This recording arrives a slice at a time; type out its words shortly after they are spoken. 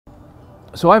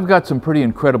So I've got some pretty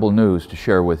incredible news to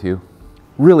share with you.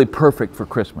 Really perfect for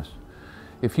Christmas.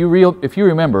 If you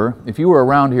remember, if you were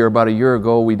around here about a year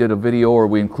ago, we did a video, or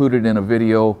we included in a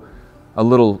video a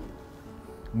little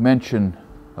mention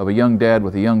of a young dad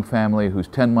with a young family whose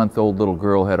 10-month-old little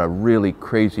girl had a really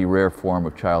crazy rare form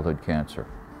of childhood cancer.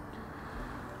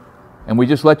 And we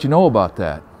just let you know about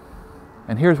that.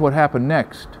 And here's what happened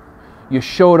next. You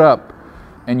showed up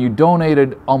and you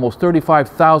donated almost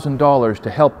 $35,000 to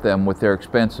help them with their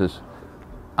expenses.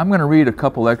 I'm going to read a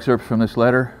couple excerpts from this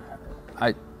letter.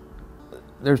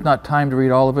 There's not time to read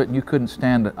all of it, and you couldn't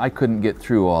stand it. I couldn't get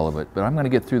through all of it, but I'm going to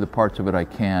get through the parts of it I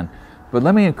can. But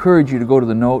let me encourage you to go to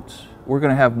the notes. We're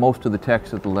going to have most of the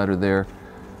text of the letter there,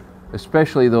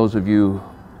 especially those of you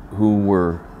who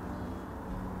were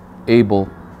able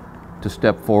to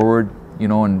step forward, you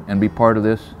know, and be part of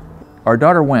this. Our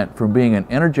daughter went from being an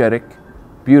energetic,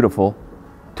 beautiful,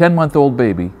 10-month-old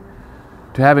baby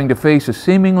to having to face a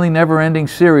seemingly never-ending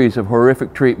series of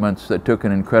horrific treatments that took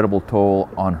an incredible toll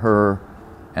on her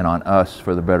and on us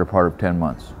for the better part of 10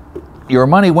 months. Your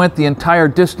money went the entire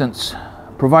distance,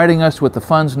 providing us with the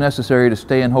funds necessary to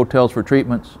stay in hotels for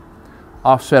treatments,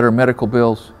 offset our medical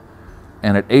bills,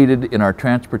 and it aided in our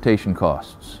transportation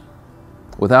costs.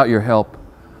 Without your help,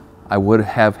 I would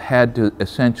have had to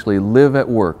essentially live at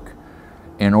work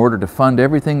in order to fund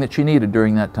everything that she needed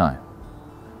during that time.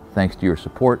 Thanks to your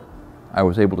support, I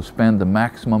was able to spend the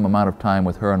maximum amount of time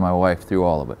with her and my wife through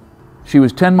all of it. She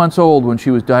was 10 months old when she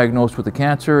was diagnosed with the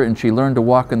cancer, and she learned to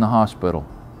walk in the hospital.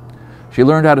 She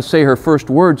learned how to say her first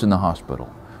words in the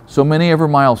hospital. So many of her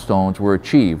milestones were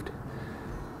achieved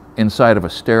inside of a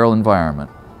sterile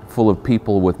environment full of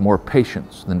people with more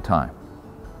patience than time.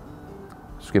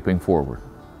 Skipping forward.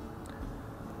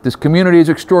 This community is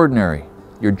extraordinary.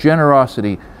 Your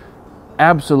generosity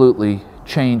absolutely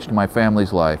changed my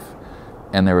family's life,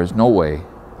 and there is no way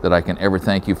that I can ever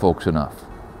thank you folks enough.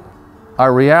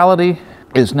 Our reality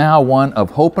is now one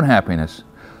of hope and happiness.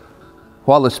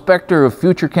 While the specter of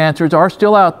future cancers are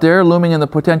still out there, looming in the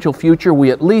potential future, we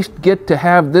at least get to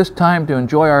have this time to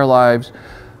enjoy our lives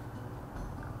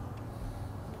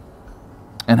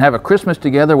and have a Christmas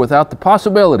together without the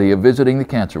possibility of visiting the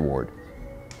cancer ward.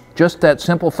 Just that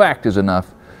simple fact is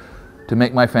enough to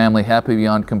make my family happy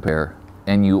beyond compare,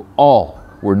 and you all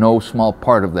were no small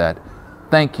part of that.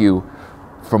 Thank you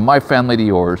from my family to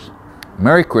yours.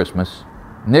 Merry Christmas,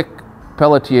 Nick,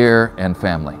 Pelletier, and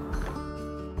family.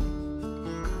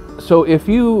 So if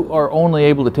you are only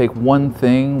able to take one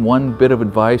thing, one bit of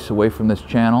advice away from this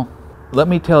channel, let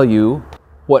me tell you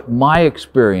what my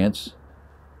experience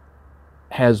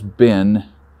has been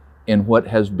in what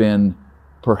has been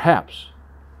perhaps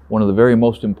one of the very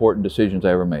most important decisions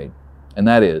I ever made. And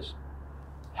that is,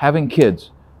 having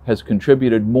kids has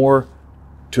contributed more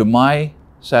to my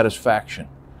satisfaction,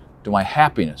 to my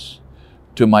happiness,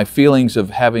 to my feelings of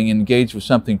having engaged with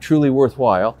something truly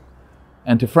worthwhile,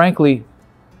 and to frankly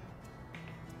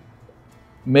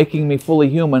making me fully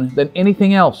human than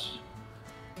anything else.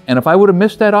 And if I would have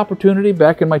missed that opportunity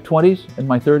back in my 20s and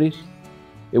my 30s,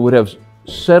 it would have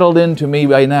settled into me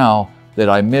by now that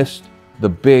I missed the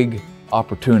big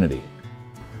opportunity.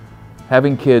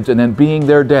 Having kids and then being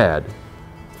their dad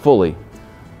fully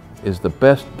is the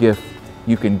best gift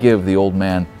you can give the old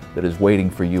man that is waiting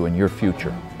for you in your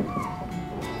future.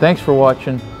 Thanks for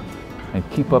watching, and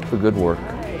keep up the good work.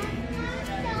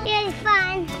 Really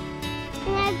fun.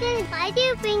 And why do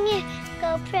you bring your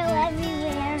GoPro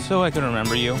everywhere? So I can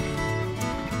remember you.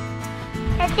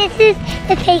 And this is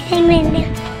the facing window.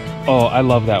 Oh, I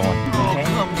love that one. Oh,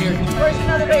 come here. Where's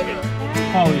another baby?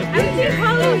 Oh, yeah. I see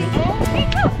Holly.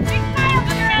 Big smile.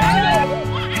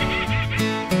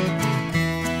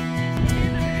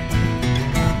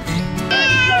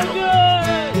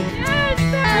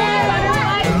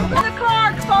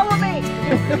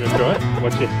 You enjoy it?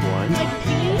 What's it? One.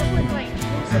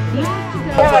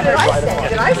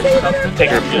 Did I say that?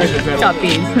 Take her. Got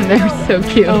these, and they're so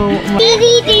cute. Oh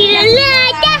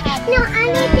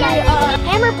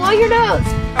Hammer, blow your nose.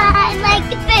 I like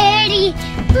the birdie.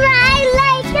 Fly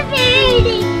like the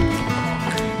birdie.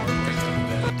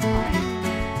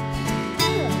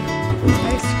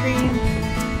 Ice cream.